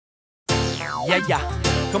Yeah.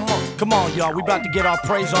 Come on, y'all. We about to get our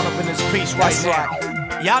praise on up in this piece right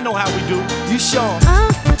now. Y'all know how we do. You sure?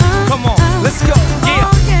 Come on, let's go.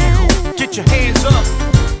 Yeah. Get your hands up.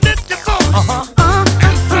 Lift your voice.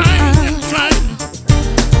 I'm trying.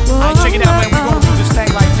 Alright, check it out, man. We gonna do this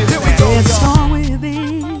thing like this. Here we go, There's a storm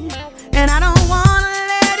within, and I don't wanna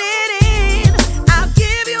let it in. I'll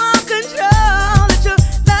give you all control. Let your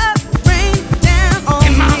love rain down on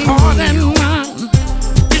in my heart and mind.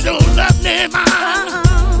 Is your love divine?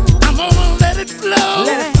 I'm gonna let it flow.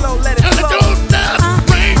 Let it